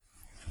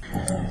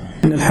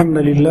إن الحمد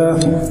لله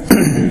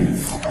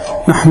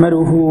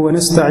نحمده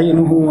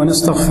ونستعينه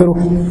ونستغفره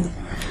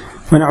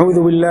ونعوذ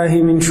بالله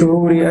من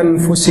شرور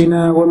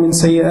أنفسنا ومن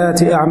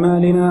سيئات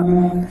أعمالنا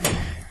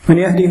من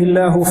يهده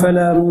الله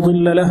فلا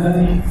مضل له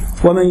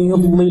ومن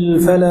يضلل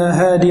فلا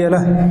هادي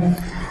له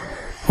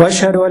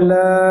وأشهد أن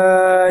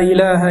لا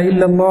إله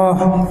إلا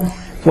الله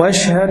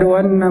وأشهد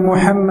أن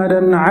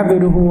محمدا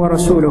عبده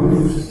ورسوله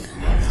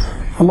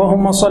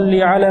اللهم صل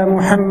على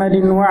محمد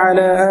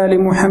وعلى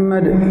آل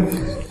محمد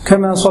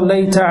كما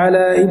صليت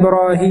على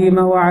إبراهيم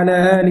وعلى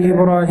آل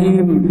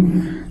إبراهيم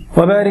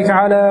وبارك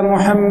على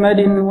محمد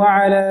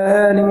وعلى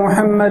آل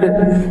محمد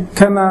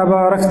كما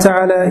باركت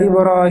على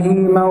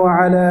إبراهيم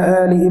وعلى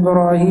آل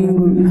إبراهيم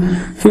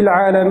في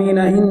العالمين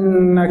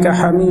إنك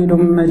حميد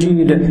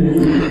مجيد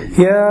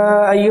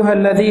يا أيها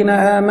الذين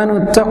آمنوا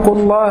اتقوا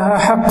الله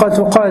حق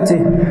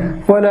تقاته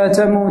ولا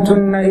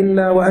تموتن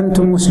إلا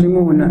وأنتم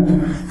مسلمون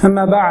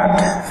أما بعد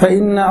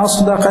فإن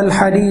أصدق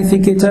الحديث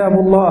كتاب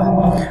الله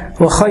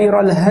وخير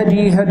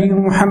الهدي هدي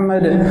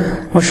محمد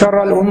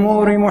وشر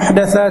الأمور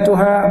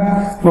محدثاتها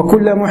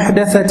وكل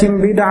محدثة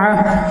بدعة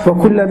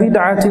وكل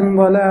بدعة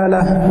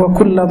ضلالة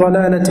وكل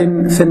ضلالة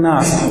في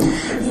النار.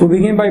 We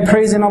begin by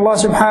praising Allah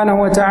subhanahu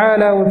wa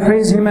ta'ala. We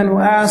praise Him and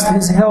we ask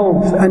His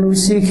help and we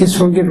seek His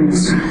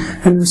forgiveness.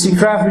 And we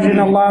seek refuge in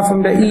Allah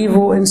from the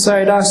evil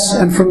inside us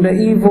and from the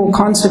evil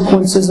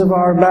consequences of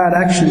our bad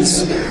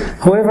actions.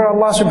 Whoever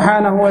Allah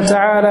subhanahu wa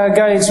ta'ala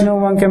guides, no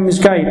one can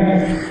misguide.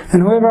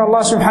 And whoever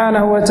Allah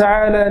subhanahu wa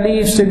ta'ala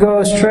leaves to go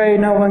astray,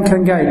 no one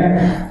can guide.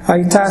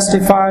 I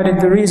testify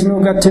that there is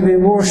no God to be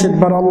worshipped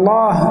but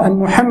Allah, and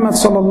Muhammad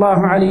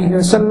sallallahu alayhi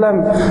wa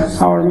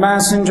sallam, our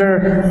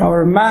messenger,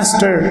 our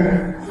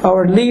master,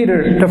 our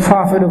leader, the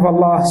Prophet of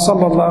Allah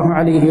sallallahu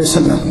alayhi wa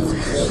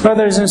sallam.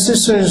 Brothers and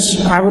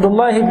sisters,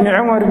 Abdullah ibn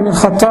Umar ibn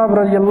Khattab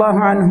radiallahu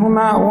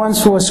anhuma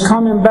once was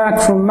coming back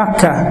from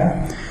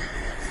Mecca.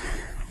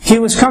 He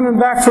was coming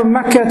back from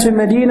Mecca to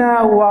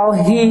Medina while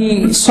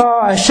he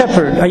saw a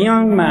shepherd, a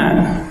young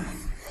man.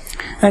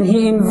 And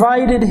he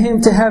invited him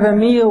to have a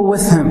meal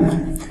with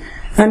him.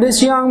 And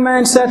this young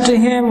man said to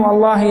him,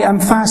 Wallahi, I'm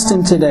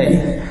fasting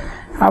today.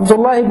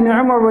 Abdullah ibn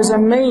Umar was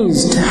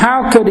amazed.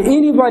 How could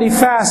anybody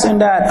fast in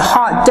that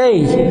hot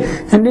day?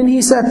 And then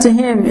he said to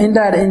him, in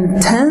that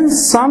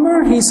intense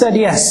summer? He said,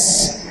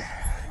 yes.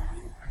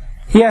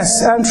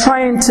 Yes, I'm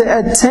trying to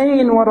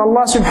attain what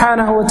Allah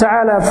subhanahu wa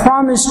ta'ala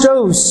promised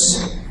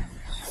those.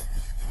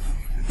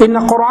 In the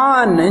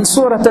Quran, in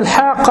Surah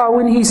Al-Haqqa,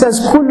 when He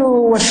says,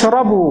 كُلُوا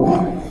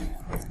وَاشْرَبُوا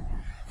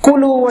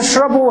كُلُوا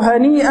وَاشْرَبُوا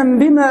هَنِيئًا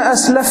بِمَا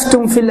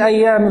أَسْلَفْتُمْ فِي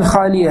الْأَيَّامِ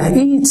الْخَالِيَةِ.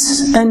 Eat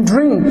and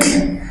drink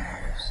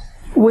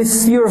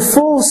with your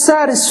full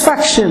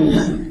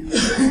satisfaction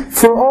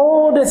for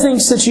all the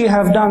things that you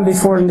have done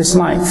before in this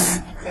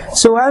life.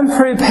 So I'm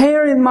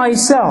preparing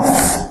myself.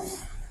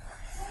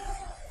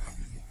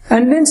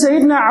 And then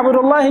Sayyidina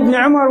Abdullah ibn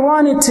Umar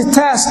wanted to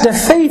test the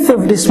faith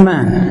of this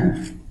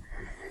man.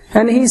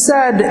 And he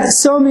said,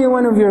 "Sell me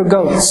one of your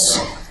goats."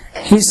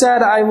 He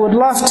said, "I would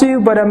love to,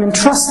 but I'm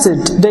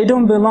entrusted. They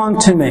don't belong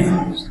to me."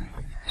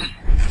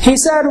 He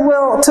said,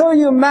 "Well, tell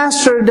your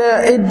master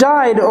that it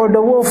died or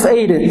the wolf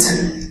ate it."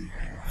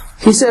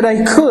 He said,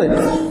 "I could,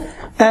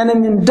 and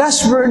I'm in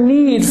desperate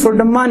need for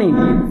the money.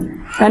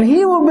 And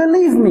he will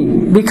believe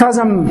me because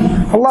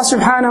Allah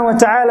subhanahu wa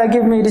ta'ala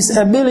give me this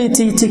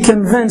ability to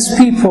convince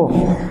people.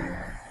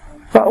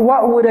 But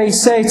what would I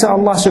say to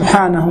Allah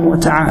subhanahu wa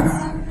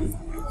ta'ala?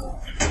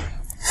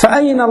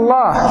 فَأَيْنَ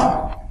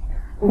اللَّهِ?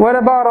 What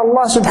about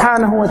Allah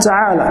subhanahu wa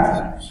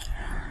ta'ala?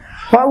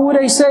 What would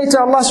I say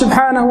to Allah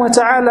subhanahu wa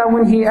ta'ala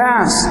when He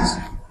asked?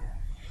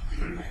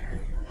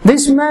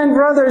 This man,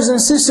 brothers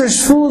and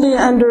sisters, fully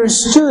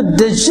understood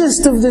the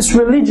gist of this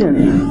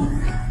religion.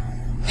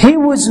 He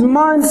was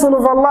mindful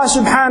of Allah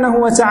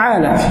subhanahu wa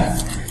ta'ala.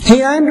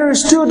 He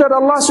understood that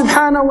Allah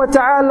subhanahu wa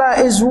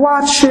ta'ala is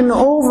watching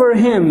over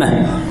him.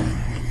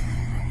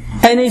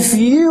 And if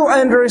you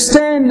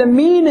understand the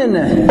meaning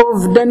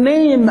of the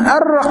name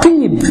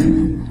Ar-Raqeeb,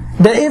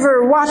 the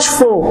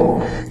Ever-Watchful,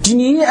 then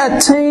you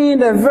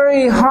attain a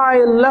very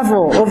high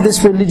level of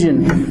this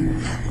religion.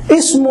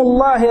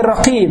 Ismullah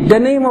Ar-Raqeeb, the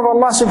name of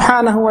Allah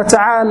subhanahu wa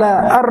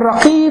ta'ala,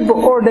 Ar-Raqeeb,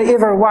 or the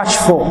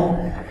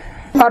Ever-Watchful.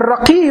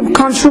 Ar-Raqeeb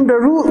comes from the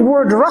root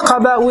word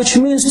Raqaba, which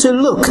means to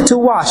look, to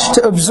watch,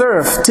 to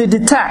observe, to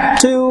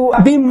detect, to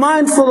be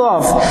mindful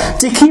of,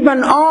 to keep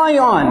an eye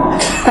on.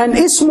 And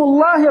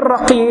Ismullah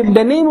Ar-Raqeeb,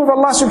 the name of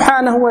Allah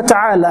subhanahu wa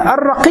ta'ala,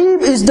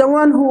 Ar-Raqeeb is the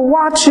one who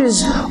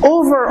watches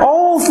over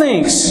all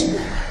things.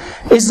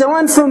 Is the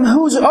one from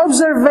whose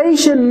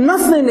observation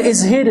nothing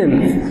is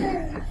hidden.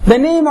 The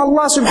name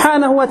Allah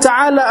subhanahu wa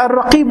ta'ala,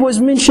 Ar-Raqeeb,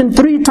 was mentioned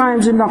 3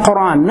 times in the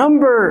Quran.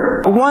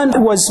 Number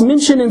 1 was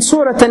mentioned in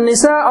Surah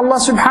An-Nisa. Allah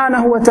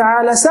subhanahu wa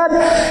ta'ala said,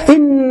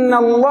 "Inna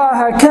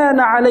Allah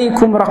kana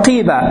alaykum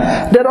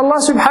raqiba." That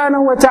Allah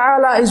subhanahu wa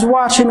ta'ala is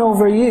watching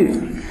over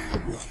you.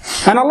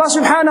 And Allah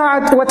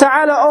subhanahu wa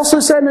ta'ala also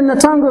said in the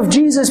tongue of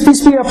Jesus,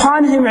 peace be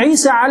upon him,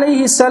 Isa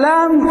alayhi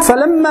salam,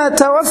 فَلَمَّا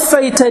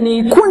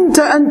تَوَفَّيْتَنِي كُنْتَ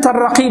أَنْتَ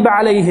الرَّقِيبَ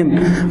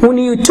عَلَيْهِمْ. When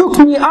you took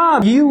me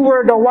up, you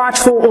were the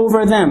watchful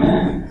over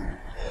them.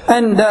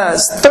 And the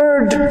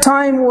third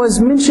time was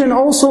mentioned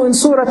also in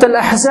Surah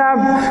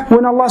Al-Ahzab,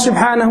 when Allah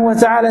subhanahu wa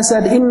ta'ala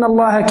said, إِنَّ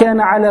اللَّهَ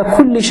كَانَ عَلَى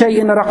كُلِّ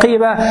شَيْءٍ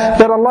رَقِيبًا,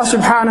 that Allah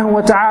subhanahu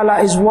wa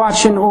ta'ala is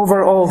watching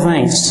over all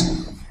things.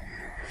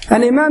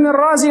 And Imam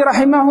Al-Razi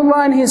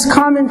rahimahullah, in his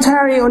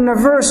commentary on the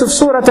verse of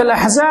Surah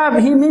Al-Ahzab,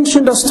 he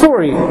mentioned a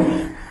story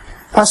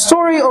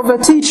of a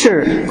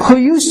teacher who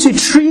used to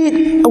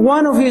treat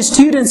one of his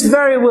students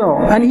very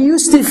well, and he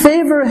used to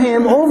favor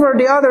him over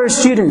the other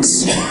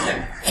students.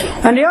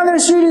 And the other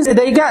students,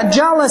 they got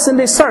jealous and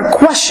they start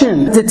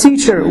questioning the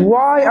teacher,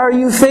 why are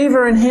you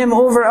favoring him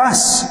over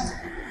us?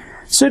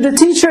 So the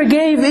teacher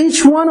gave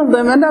each one of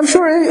them, and I'm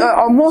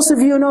sure most of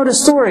you know the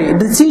story,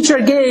 the teacher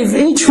gave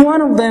each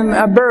one of them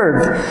a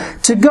bird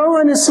to go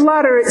and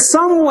slaughter it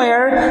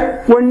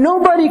somewhere where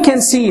nobody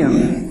can see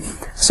him.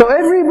 So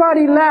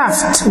everybody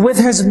left with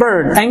his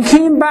bird and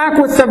came back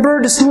with the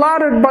bird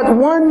slaughtered but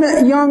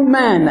one young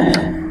man.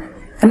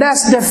 And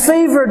that's the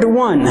favored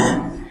one.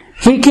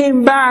 He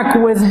came back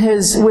with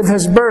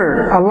his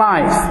bird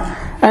alive.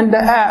 And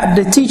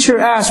the teacher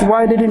asked,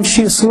 why didn't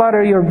you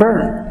slaughter your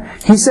bird?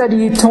 He said,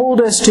 you told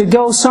us to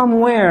go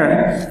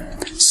somewhere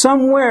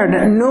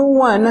that no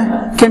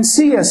one can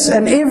see us.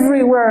 And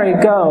everywhere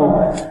I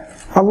go,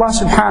 Allah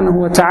subhanahu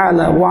wa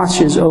ta'ala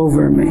watches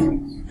over me.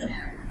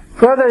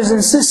 Brothers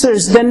and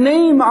sisters, the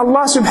name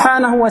Allah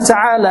subhanahu wa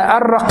ta'ala,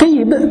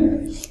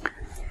 Ar-Raqeeb,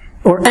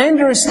 or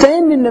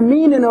understanding the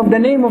meaning of the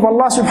name of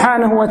Allah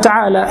subhanahu wa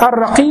ta'ala,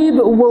 Ar-Raqeeb,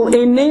 will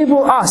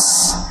enable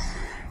us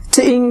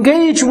to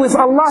engage with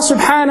Allah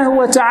subhanahu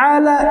wa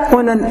ta'ala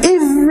on an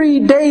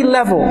everyday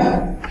level.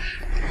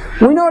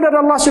 We know that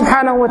Allah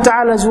subhanahu wa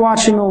ta'ala is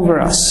watching over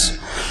us.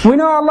 We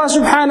know Allah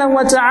subhanahu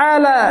wa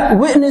ta'ala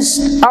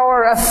witnessed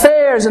our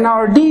affairs and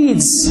our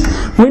deeds.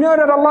 We know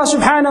that Allah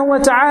subhanahu wa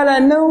ta'ala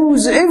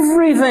knows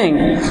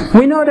everything.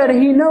 We know that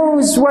He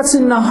knows what's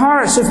in the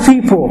hearts of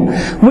people.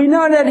 We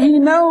know that He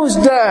knows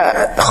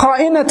the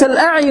kha'inat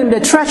al-a'yun,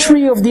 the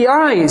treachery of the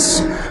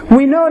eyes.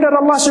 We know that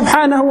Allah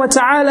subhanahu wa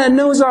ta'ala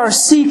knows our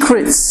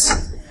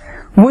secrets.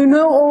 We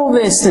know all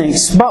these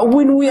things, but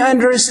when we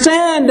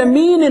understand the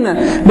meaning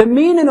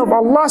of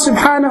Allah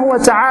subhanahu wa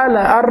ta'ala,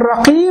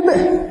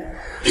 Ar-Raqeeb,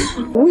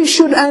 we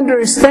should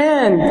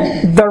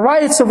understand the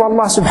rights of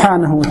Allah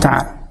subhanahu wa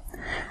ta'ala.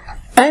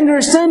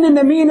 Understanding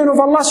the meaning of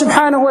Allah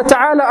subhanahu wa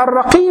ta'ala,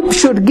 Ar-Raqeeb,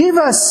 should give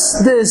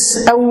us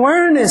this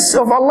awareness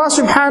of Allah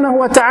subhanahu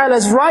wa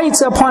ta'ala's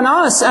rights upon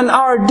us and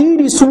our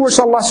duties towards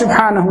Allah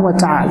subhanahu wa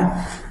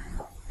ta'ala.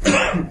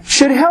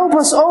 Should help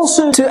us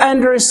also to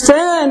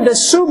understand the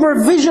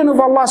supervision of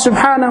Allah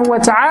subhanahu wa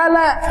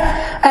ta'ala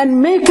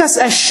and make us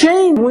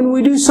ashamed when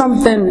we do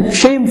something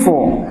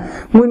shameful,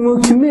 when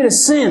we commit a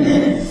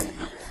sin.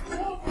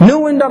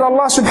 Knowing that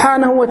Allah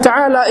subhanahu wa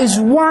ta'ala is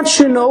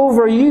watching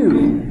over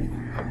you.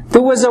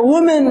 There was a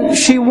woman,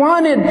 she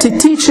wanted to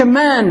teach a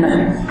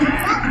man.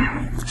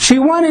 She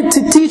wanted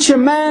to teach a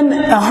man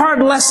a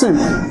hard lesson.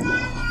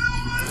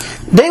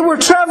 They were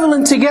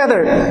traveling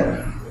together.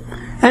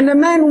 And the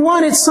man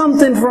wanted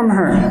something from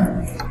her.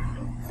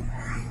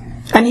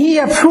 And he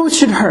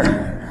approached her.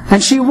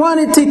 And she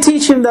wanted to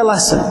teach him the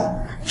lesson.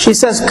 She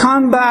says,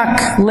 come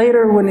back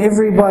later when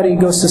everybody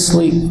goes to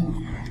sleep.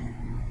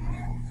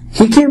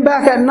 He came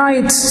back at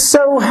night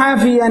so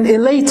happy and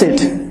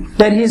elated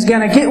that he's going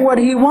to get what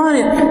he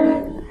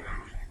wanted.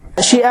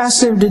 She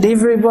asked him, did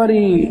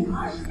everybody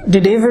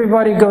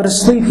go to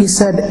sleep? He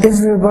said,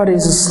 everybody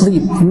is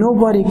asleep.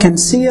 Nobody can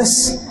see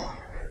us.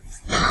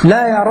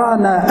 لا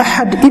يرانا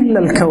أحد إلا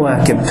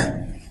الكواكب.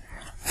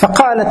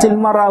 فقالت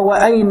المرأة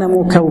وأين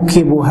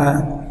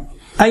مكوكبها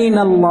أين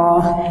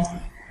الله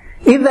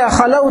إذا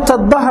خلوت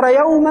الظهر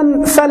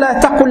يوما فلا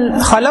تقل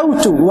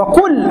خلوت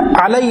وقل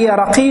علي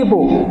رقيب.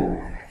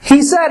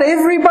 He said,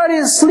 everybody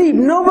is asleep,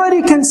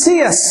 nobody can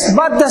see us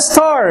but the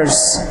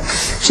stars.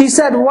 She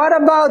said, what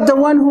about the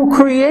one who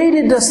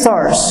created the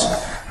stars?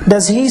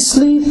 Does he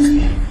sleep?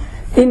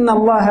 إِنَّ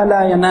اللَّهَ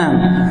لَا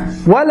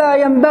يَنَامُ وَلَا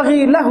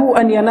يَنْبَغِي لَهُ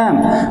أَنْ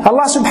يَنَامُ.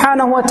 Allah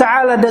subhanahu wa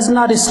ta'ala does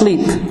not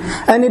sleep.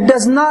 And it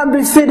does not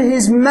befit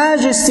His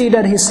majesty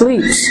that He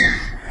sleeps.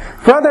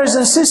 Brothers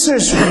and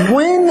sisters,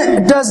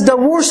 when does the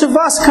worst of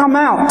us come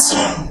out?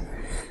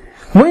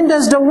 When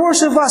does the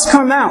worst of us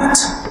come out?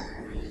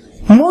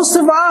 Most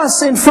of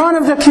us in front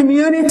of the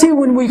community,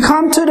 when we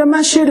come to the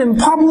masjid in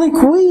public,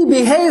 we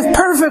behave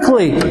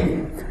perfectly.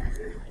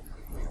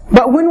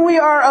 But when we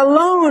are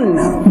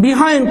alone,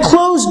 behind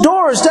closed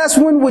doors, that's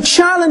when we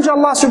challenge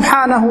Allah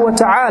subhanahu wa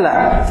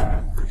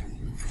ta'ala.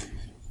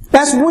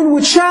 That's when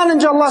we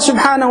challenge Allah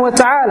subhanahu wa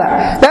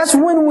ta'ala. That's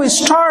when we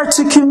start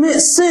to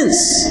commit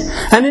sins.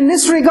 And in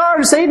this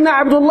regard,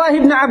 Sayyidina Abdullah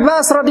ibn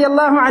Abbas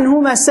radiallahu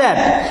anhuma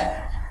said,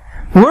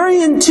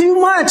 worrying too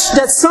much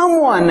that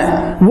someone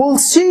will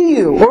see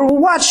you or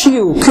watch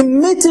you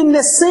committing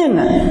the sin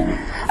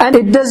and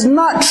it does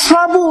not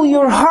trouble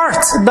your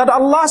heart that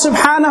Allah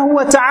subhanahu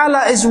wa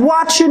ta'ala is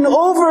watching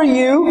over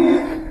you,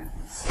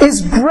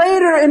 is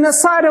greater in the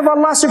sight of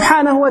Allah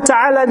subhanahu wa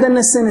ta'ala than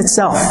the sin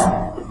itself.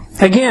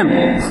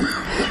 Again,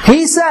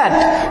 He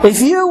said,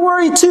 if you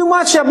worry too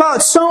much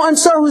about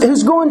so-and-so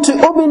who's going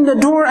to open the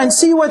door and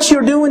see what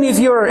you're doing, if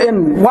you're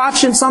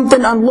watching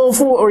something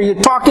unlawful, or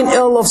you're talking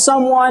ill of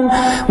someone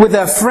with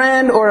a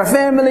friend or a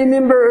family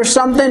member or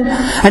something,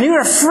 and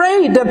you're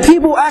afraid that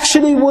people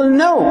actually will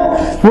know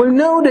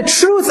the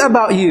truth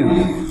about you,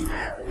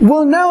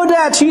 will know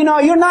that,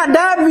 you're not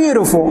that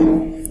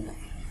beautiful.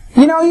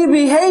 You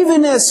behave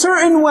in a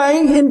certain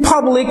way in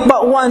public,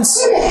 but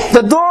once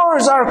the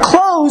doors are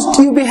closed,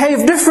 you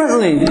behave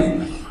differently.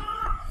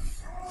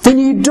 Then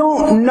you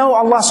don't know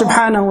Allah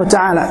subhanahu wa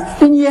ta'ala.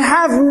 Then you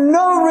have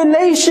no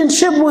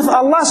relationship with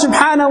Allah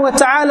subhanahu wa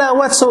ta'ala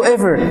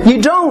whatsoever.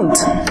 You don't.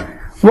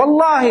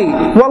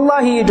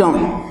 Wallahi you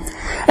don't.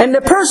 And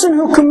the person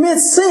who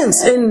commits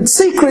sins in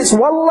secrets,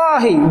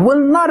 wallahi, will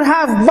not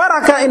have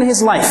barakah in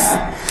his life.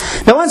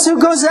 The ones who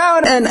goes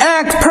out and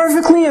act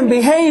perfectly and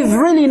behave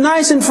really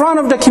nice in front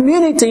of the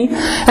community,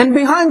 and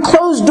behind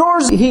closed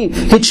doors he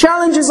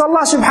challenges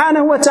Allah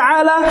subhanahu wa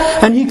ta'ala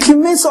and he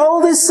commits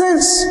all these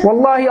sins,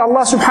 wallahi,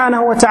 Allah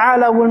subhanahu wa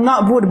ta'ala will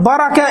not put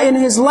barakah in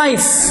his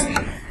life.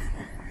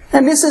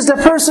 And this is the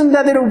person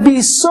that it will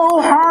be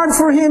so hard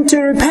for him to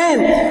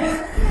repent.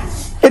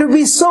 It will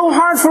be so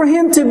hard for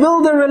him to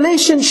build a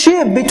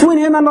relationship between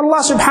him and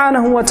Allah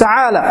subhanahu wa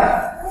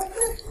ta'ala.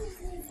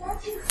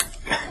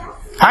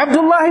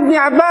 Abdullah ibn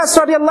Abbas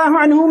radiallahu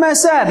anhuma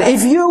said,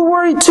 if you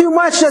worry too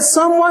much that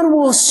someone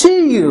will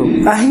see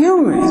you, a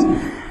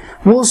human,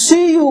 will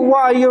see you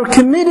while you're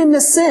committing the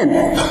sin,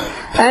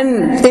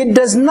 and it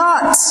does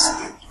not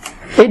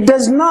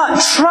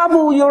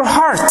trouble your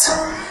heart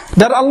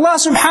that Allah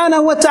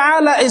subhanahu wa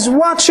ta'ala is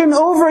watching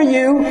over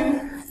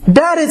you,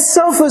 that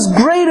itself is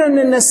greater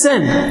than the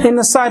sin in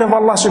the sight of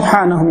Allah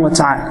subhanahu wa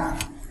ta'ala.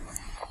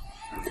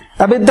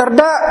 Abu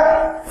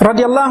Darda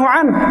radiallahu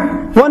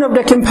anhu, one of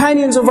the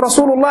companions of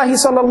Rasulullah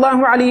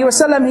sallallahu alayhi wa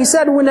sallam, he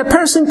said, when a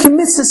person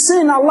commits a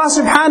sin, Allah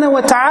subhanahu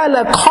wa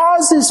ta'ala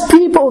causes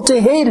people to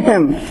hate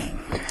him.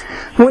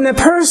 When a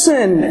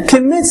person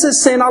commits a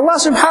sin, Allah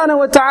subhanahu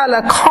wa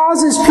ta'ala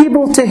causes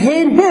people to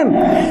hate him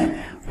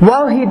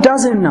while he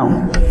doesn't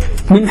know.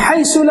 Min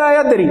haythu la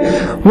yadri,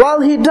 while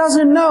he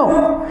doesn't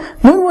know.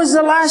 When was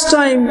the last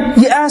time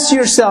you asked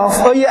yourself,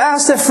 or you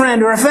asked a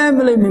friend or a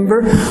family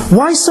member,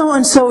 why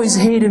so-and-so is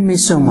hating me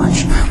so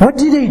much? What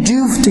did I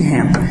do to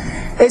him?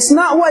 It's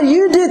not what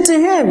you did to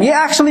him. You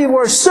actually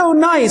were so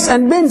nice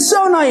and been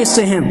so nice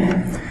to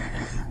him.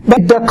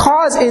 But the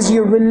cause is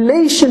your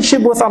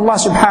relationship with Allah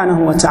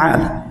subhanahu wa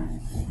ta'ala.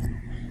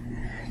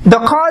 The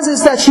cause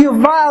is that you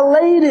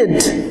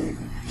violated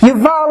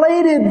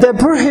the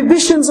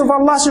prohibitions of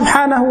Allah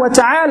subhanahu wa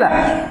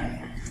ta'ala.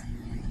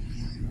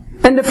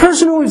 And the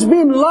person who is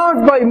being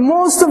loved by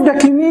most of the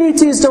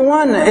community is the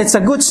one, it's a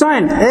good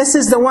sign. This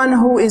is the one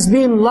who is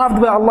being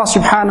loved by Allah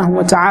subhanahu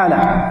wa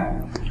ta'ala.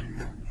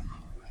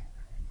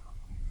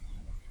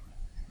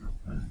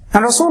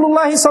 And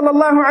Rasulullah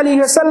sallallahu alayhi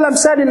wa sallam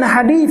said in a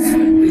hadith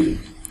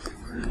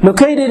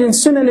located in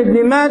Sunan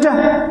ibn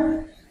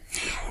Majah,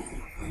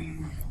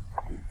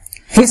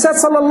 he said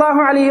sallallahu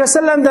alayhi wa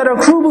sallam that a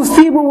group of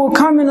people will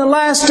come in the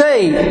last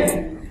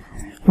day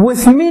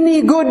with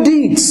many good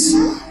deeds,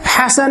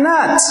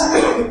 hasanat,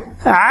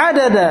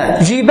 adada,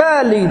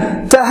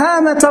 jibali,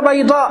 tahamata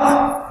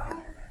bayda,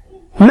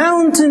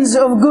 mountains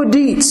of good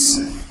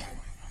deeds.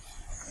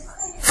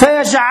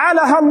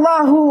 فَيَجْعَلَهَا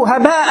اللَّهُ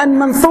هَبَاءً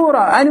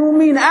مَنْثُورًا, and it will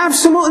mean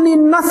absolutely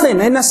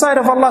nothing in the sight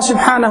of Allah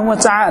subhanahu wa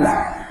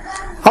ta'ala.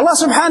 Allah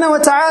subhanahu wa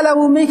ta'ala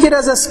will make it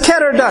as a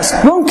scattered dust,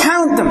 won't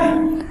count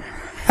them.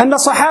 And the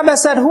Sahaba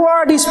said, who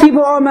are these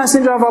people, O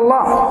Messenger of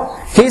Allah?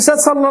 He said,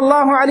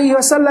 sallallahu alayhi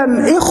wa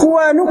sallam,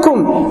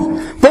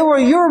 إِخْوَانُكُمْ, they were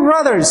your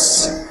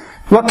brothers.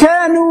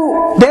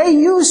 وَكَانُوا, they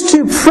used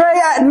to pray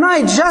at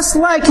night just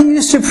like you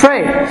used to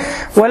pray.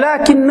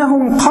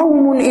 وَلَكِنَّهُمْ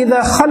قَوْمٌ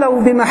إِذَا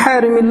خَلَوْا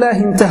بِمَحَارِمِ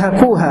اللَّهِ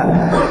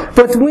انْتَهَكُوهَا.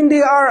 But when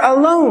they are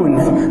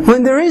alone,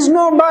 when there is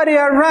nobody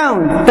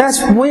around,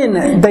 that's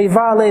when they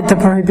violate the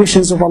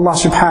prohibitions of Allah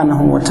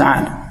subhanahu wa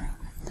ta'ala.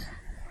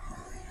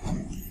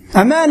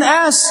 A man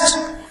asked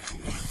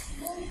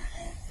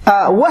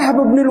Wahb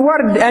ibn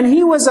al-Ward, and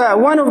he was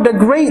one of the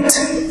great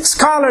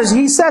scholars.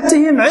 He said to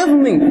him,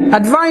 "Idni,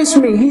 advise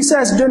me." He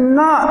says, "Do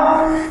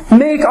not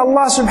make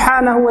Allah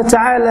subhanahu wa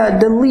ta'ala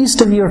the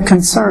least of your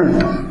concern."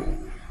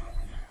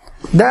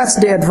 That's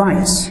the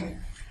advice.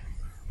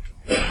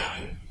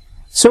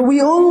 So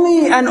we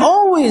only and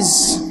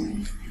always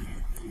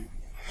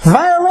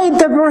violate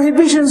the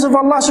prohibitions of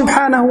Allah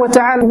subhanahu wa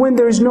ta'ala when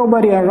there is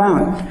nobody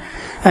around.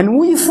 And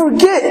we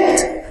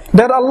forget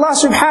that Allah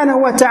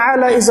subhanahu wa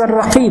ta'ala is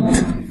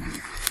Ar-Raqeeb.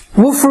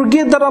 We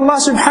forget that Allah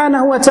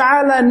subhanahu wa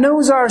ta'ala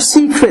knows our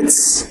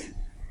secrets.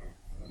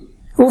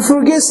 We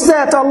forget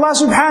that Allah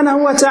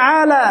subhanahu wa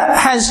ta'ala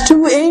has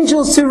 2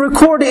 angels to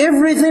record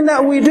everything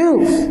that we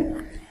do.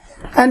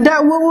 And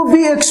that we will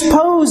be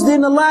exposed in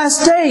the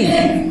last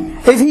day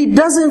if He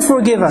doesn't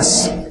forgive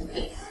us.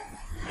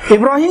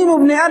 Ibrahim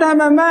ibn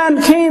Adham, a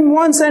man came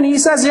once and he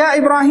says, Ya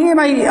Ibrahim,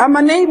 I'm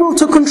unable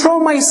to control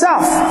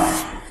myself.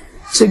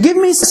 So give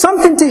me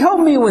something to help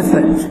me with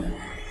it.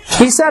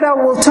 He said, I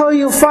will tell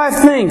you 5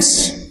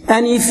 things.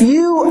 And if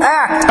you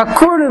act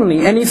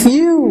accordingly, and if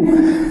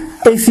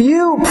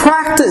you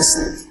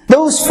practice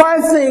those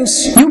 5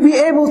 things, you'll be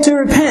able to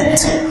repent.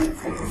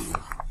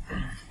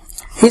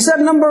 He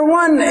said, number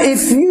 1,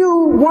 if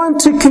you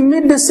want to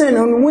commit the sin,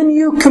 and when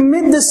you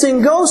commit the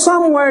sin, go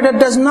somewhere that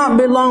does not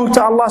belong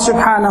to Allah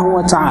subhanahu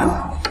wa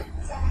ta'ala.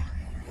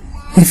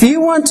 If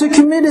you want to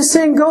commit a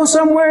sin, go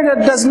somewhere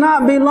that does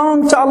not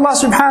belong to Allah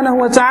subhanahu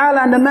wa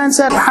ta'ala. And the man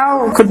said,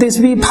 how could this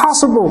be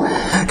possible?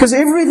 Because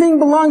everything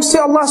belongs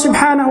to Allah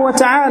subhanahu wa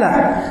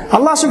ta'ala.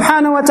 Allah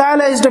subhanahu wa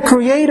ta'ala is the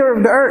creator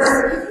of the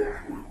earth.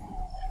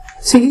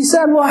 So he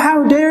said, well,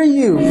 how dare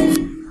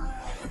you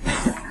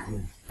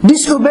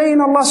disobeying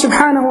Allah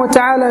subhanahu wa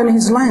ta'ala in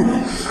His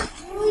land?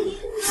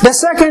 The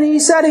second, he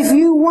said, if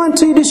you want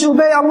to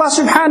disobey Allah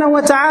subhanahu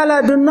wa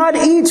ta'ala, do not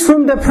eat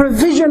from the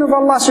provision of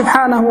Allah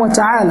subhanahu wa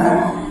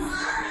ta'ala.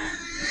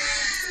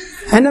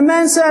 And the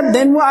man said,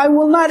 then I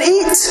will not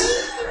eat,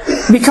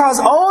 because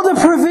all the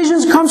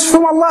provisions comes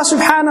from Allah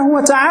subhanahu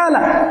wa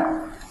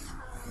ta'ala.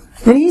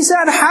 And he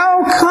said,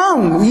 how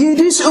come you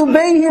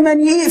disobey Him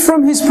and you eat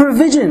from His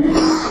provision?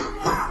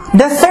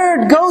 The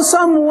third, go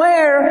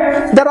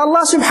somewhere that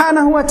Allah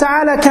subhanahu wa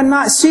ta'ala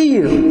cannot see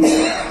you.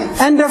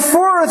 And the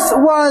fourth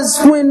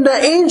was, when the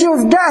angel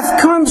of death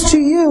comes to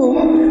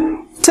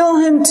you, tell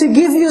him to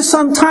give you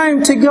some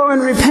time to go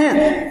and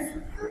repent.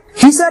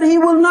 He said, he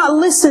will not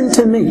listen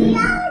to me.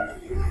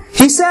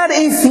 He said,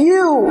 if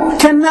you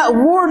cannot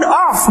ward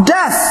off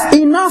death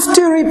enough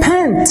to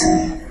repent,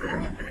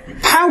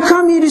 how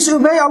come you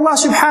disobey Allah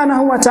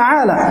subhanahu wa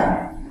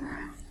ta'ala?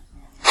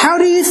 How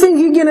do you think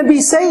you're going to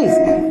be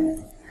saved?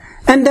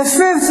 And the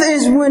fifth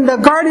is, when the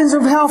guardians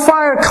of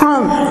hellfire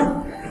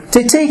come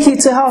to take you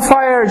to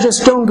hellfire,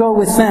 just don't go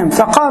with them.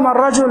 فَقَامَ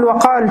الرَّجُلُ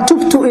وَقَالَ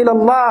تُبْتُ إِلَى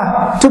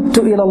اللَّهِ تُبْتُ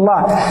إِلَى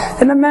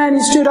اللَّهِ. And the man,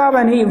 he stood up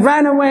and he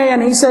ran away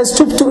and he says,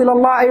 تُبْتُ إِلَى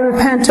اللَّهِ, I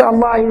repent to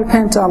Allah, I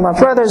repent to Allah.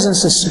 Brothers and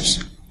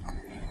sisters,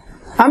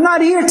 I'm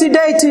not here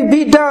today to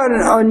beat down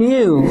on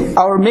you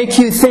or make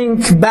you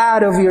think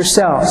bad of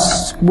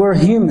yourselves. We're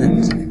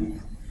humans.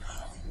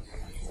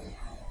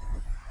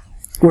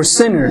 We're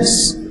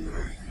sinners.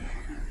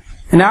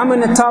 And I'm in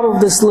the top of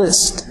this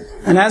list.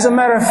 And as a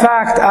matter of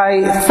fact,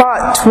 I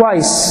thought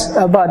twice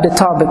about the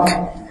topic.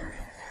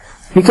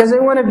 Because I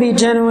want to be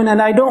genuine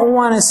and I don't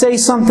want to say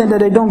something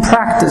that I don't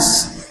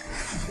practice.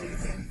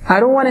 I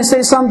don't want to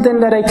say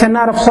something that I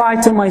cannot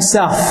apply to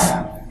myself.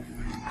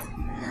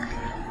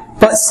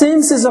 But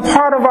sins is a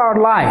part of our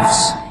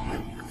lives.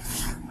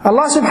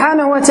 Allah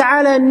subhanahu wa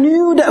ta'ala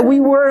knew that we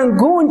weren't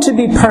going to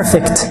be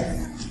perfect.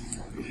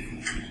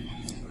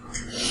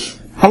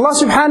 Allah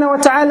subhanahu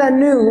wa ta'ala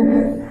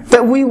knew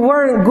that we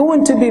weren't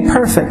going to be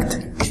perfect.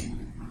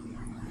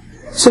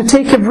 So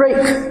take a break,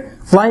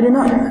 lighten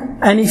up.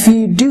 And if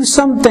you do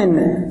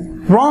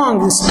something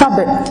wrong, stop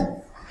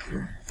it.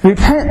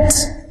 Repent.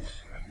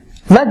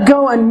 Let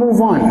go and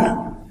move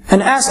on.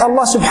 And ask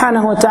Allah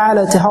subhanahu wa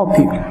ta'ala to help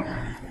you.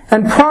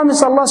 And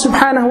promise Allah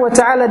subhanahu wa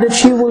ta'ala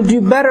that you will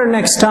do better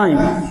next time.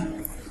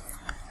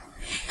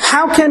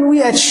 How can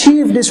we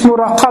achieve this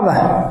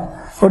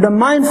muraqabah, or the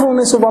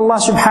mindfulness of Allah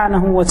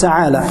subhanahu wa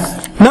ta'ala?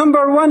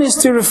 Number 1 is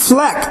to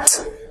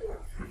reflect.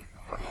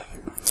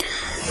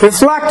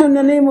 Reflect on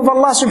the name of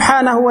Allah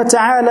subhanahu wa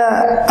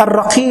ta'ala,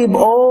 Ar-Raqeeb,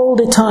 all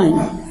the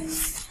time.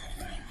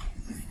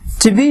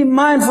 To be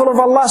mindful of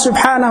Allah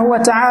subhanahu wa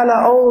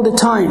ta'ala all the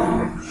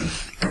time.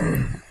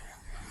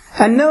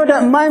 And know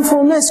that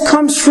mindfulness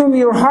comes from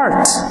your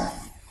heart.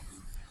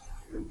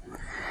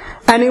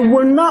 And it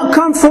will not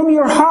come from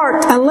your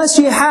heart unless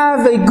you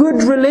have a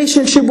good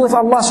relationship with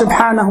Allah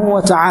subhanahu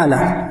wa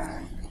ta'ala.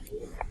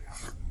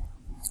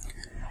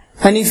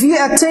 And if you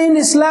attain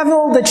this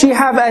level, that you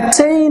have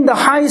attained the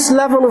highest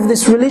level of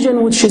this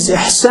religion, which is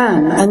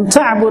ihsan, and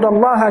ta'bud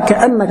Allah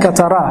ka'annaka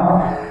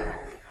tarah,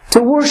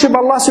 to worship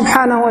Allah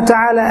subhanahu wa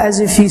ta'ala as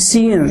if you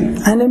see Him.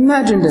 And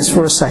imagine this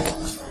for a second.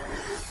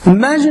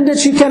 Imagine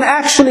that you can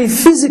actually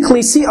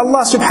physically see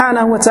Allah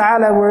subhanahu wa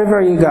ta'ala wherever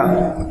you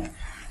go.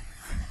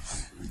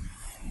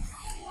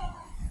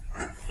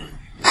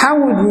 How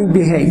would we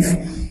behave?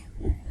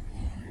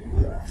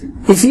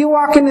 If you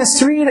walk in the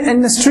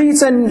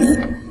streets and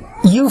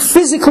you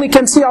physically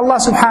can see Allah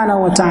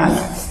subhanahu wa ta'ala.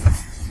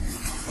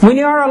 When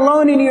you are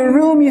alone in your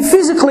room, you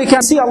physically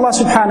can see Allah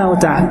subhanahu wa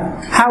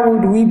ta'ala. How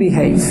would we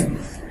behave?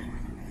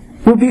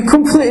 It would be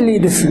completely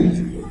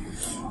different.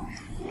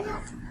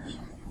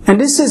 And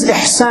this is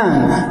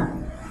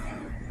ihsan.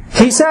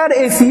 He said,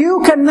 if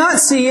you cannot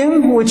see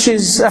Him, which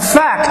is a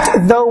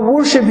fact, though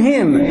worship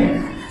Him,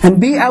 and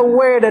be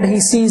aware that He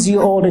sees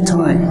you all the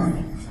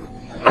time.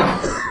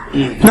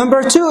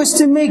 Number 2 is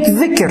to make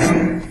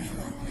dhikr.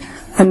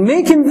 And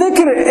making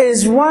dhikr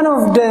is one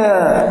of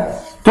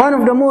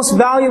the most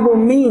valuable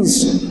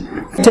means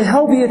to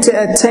help you to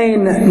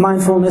attain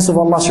mindfulness of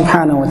Allah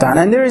subhanahu wa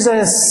ta'ala. And there is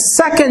a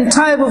second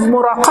type of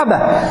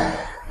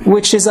muraqabah,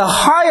 which is a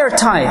higher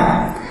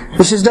type,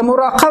 This is the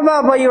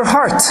muraqabah by your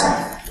heart.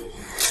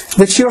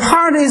 That your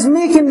heart is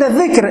making the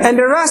dhikr and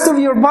the rest of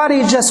your body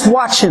is just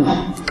watching.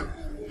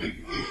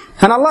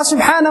 And Allah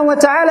subhanahu wa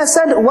ta'ala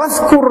said,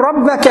 وَاذْكُرْ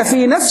رَبَّكَ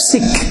فِي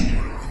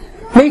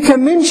نَفْسِكَ. Make a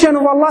mention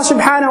of Allah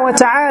subhanahu wa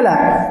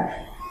ta'ala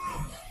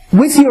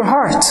with your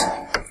heart.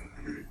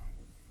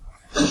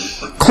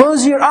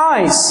 Close your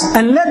eyes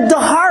and let the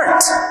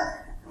heart,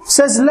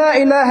 says La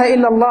ilaha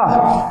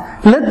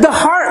illallah. Let the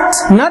heart,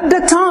 not the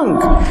tongue.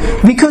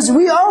 Because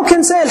we all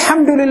can say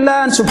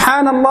Alhamdulillah and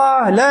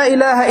Subhanallah, La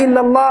ilaha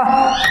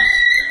illallah.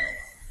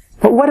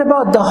 But what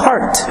about the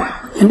heart?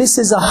 And this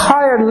is a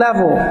higher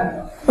level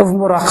of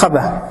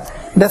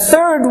muraqabah. The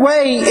third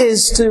way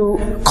is to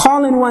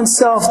calling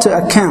oneself to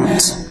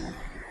account.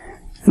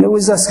 And there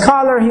was a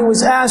scholar, he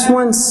was asked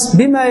once,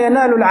 بِمَا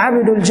يَنَالُ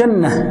الْعَبِدُ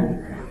الْجَنَّةِ.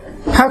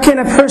 How can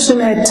a person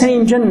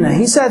attain Jannah?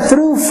 He said,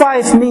 through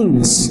 5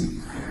 means.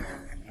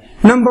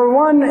 Number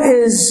 1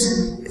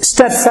 is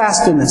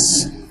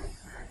steadfastness.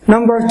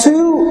 Number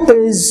 2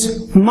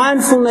 is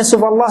mindfulness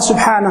of Allah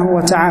subhanahu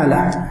wa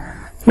ta'ala.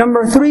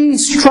 Number 3,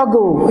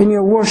 struggle in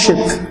your worship.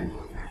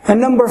 And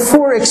number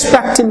 4,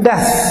 expecting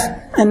death.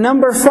 And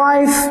number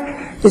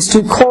 5 is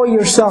to call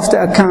yourself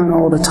to account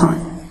all the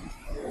time.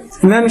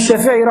 Imam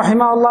Shafi'i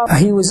rahimahullah,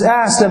 he was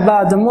asked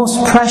about the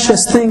most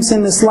precious things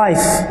in this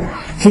life.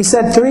 He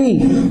said 3.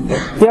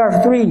 There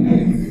are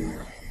 3.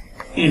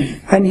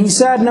 And he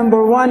said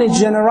number 1 is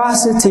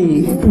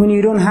generosity when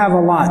you don't have a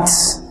lot.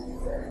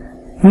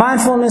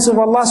 Mindfulness of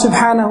Allah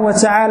subhanahu wa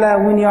ta'ala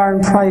when you are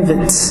in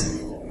private.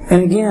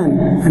 And again,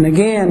 and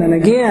again, and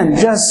again,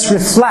 just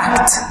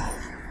reflect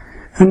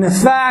on the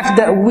fact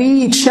that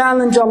we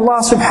challenge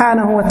Allah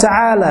subhanahu wa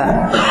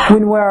ta'ala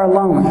when we are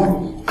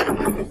alone.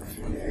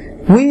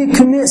 We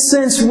commit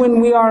sins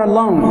when we are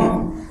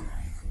alone.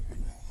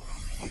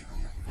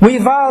 We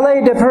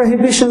violate the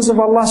prohibitions of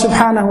Allah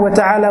subhanahu wa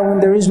ta'ala when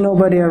there is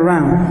nobody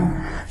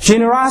around.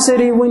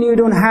 Generosity when you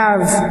don't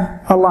have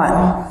a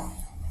lot.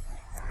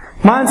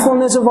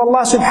 Mindfulness of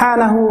Allah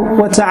subhanahu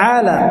wa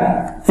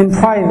ta'ala in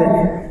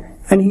private.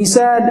 And he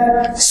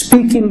said,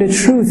 speaking the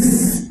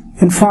truth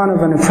in front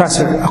of an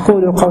oppressor.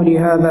 أقول قولي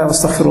هذا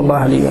واستغفر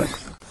الله لي ولكم.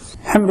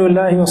 الحمد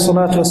لله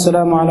والصلاة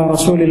والسلام على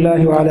رسول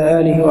الله وعلى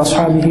آله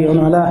وأصحابه ومن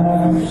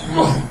والاه.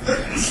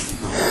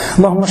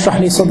 اللهم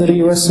اشرح لي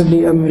صدري ويسر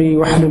لي أمري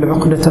واحلل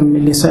عقدة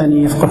من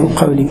لساني يفقهوا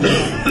قولي.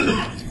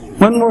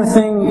 One more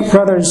thing,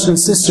 brothers and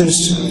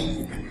sisters,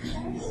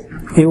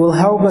 it will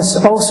help us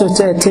also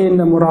to attain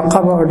the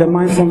muraqabah or the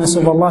mindfulness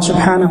of Allah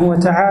subhanahu wa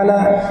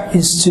ta'ala,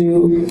 is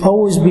to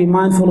always be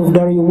mindful of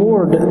the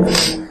reward.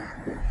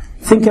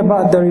 Think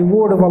about the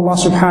reward of Allah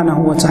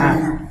subhanahu wa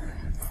ta'ala.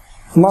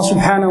 Allah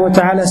subhanahu wa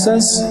ta'ala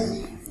says,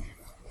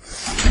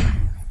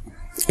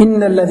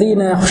 إِنَّ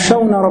الَّذِينَ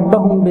يَخْشَوْنَ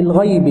رَبَّهُمْ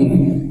بِالْغَيْبِ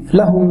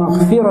لَهُمْ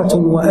مَغْفِرَةٌ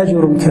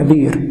وَأَجْرٌ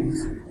كَبِيرٌ.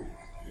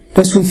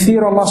 Those who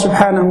fear Allah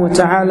subhanahu wa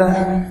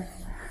ta'ala,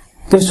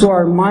 those who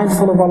are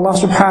mindful of Allah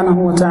subhanahu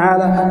wa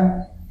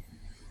ta'ala,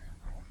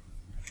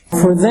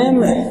 for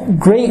them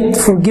great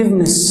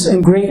forgiveness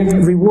and great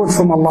reward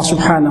from Allah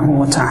subhanahu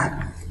wa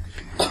ta'ala.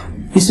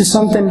 This is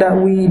something that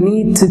we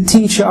need to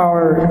teach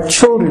our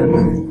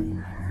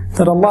children,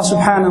 that Allah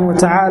subhanahu wa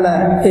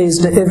ta'ala is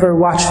the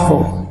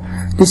ever-watchful.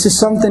 This is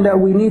something that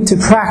we need to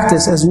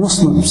practice as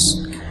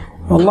Muslims.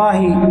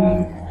 Wallahi,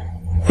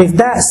 if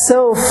that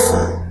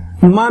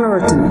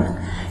self-monitoring,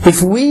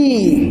 if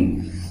we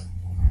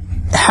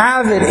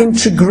have it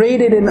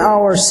integrated in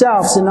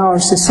ourselves, in our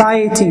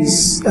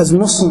societies as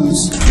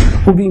Muslims,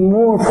 we'll be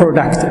more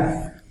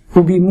productive.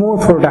 We'll be more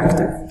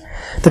productive.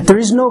 That there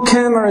is no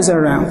cameras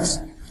around.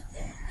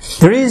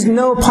 There is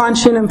no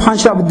punch in and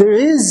punch out. There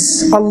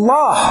is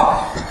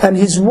Allah, and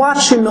He's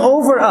watching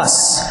over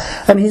us,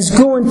 and He's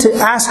going to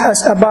ask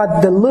us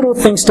about the little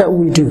things that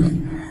we do.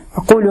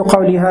 أقول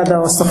قولي هذا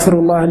واستغفر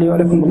الله لي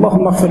ولكم.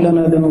 اللهم اغفر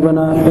لنا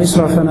ذنوبنا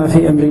وإسرافنا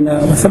في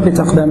أمرنا وثبت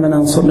أقدامنا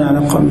وانصرنا على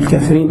القوم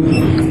الكافرين.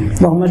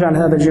 اللهم اجعل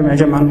هذا الجمع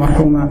جمعا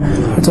مرحوما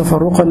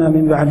وتفرقنا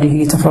من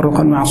بعده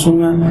تفرقا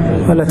معصوما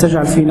ولا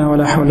تجعل فينا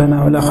ولا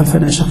حولنا ولا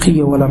خلفنا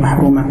شقيا ولا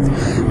محروما.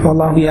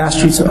 Wallah, we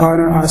ask you to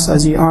honor us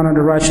as you honor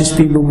the righteous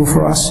people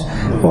before us.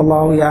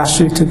 Wallah, we ask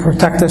you to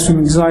protect us from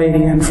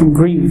anxiety and from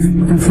grief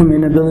and from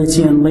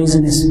inability and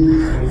laziness.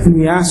 And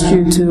we ask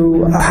you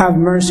to have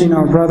mercy on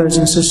our brothers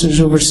and sisters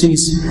overseas.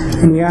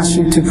 And we ask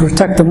you to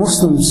protect the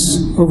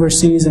Muslims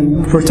overseas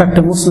and protect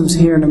the Muslims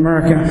here in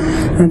America.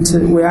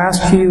 And we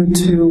ask you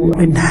to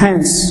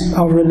enhance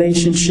our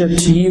relationship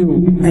to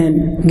you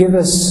and give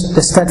us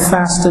the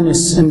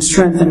steadfastness and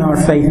strength in our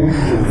faith.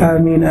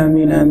 Ameen,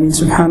 ameen, ameen.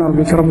 Subhana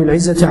rabbika rabbil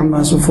izzati amma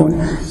yasifun.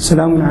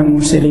 Salamun ala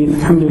al-mursalin.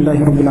 Alhamdulillahi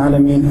rabbil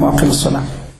alameen. Wa aqim as-salam.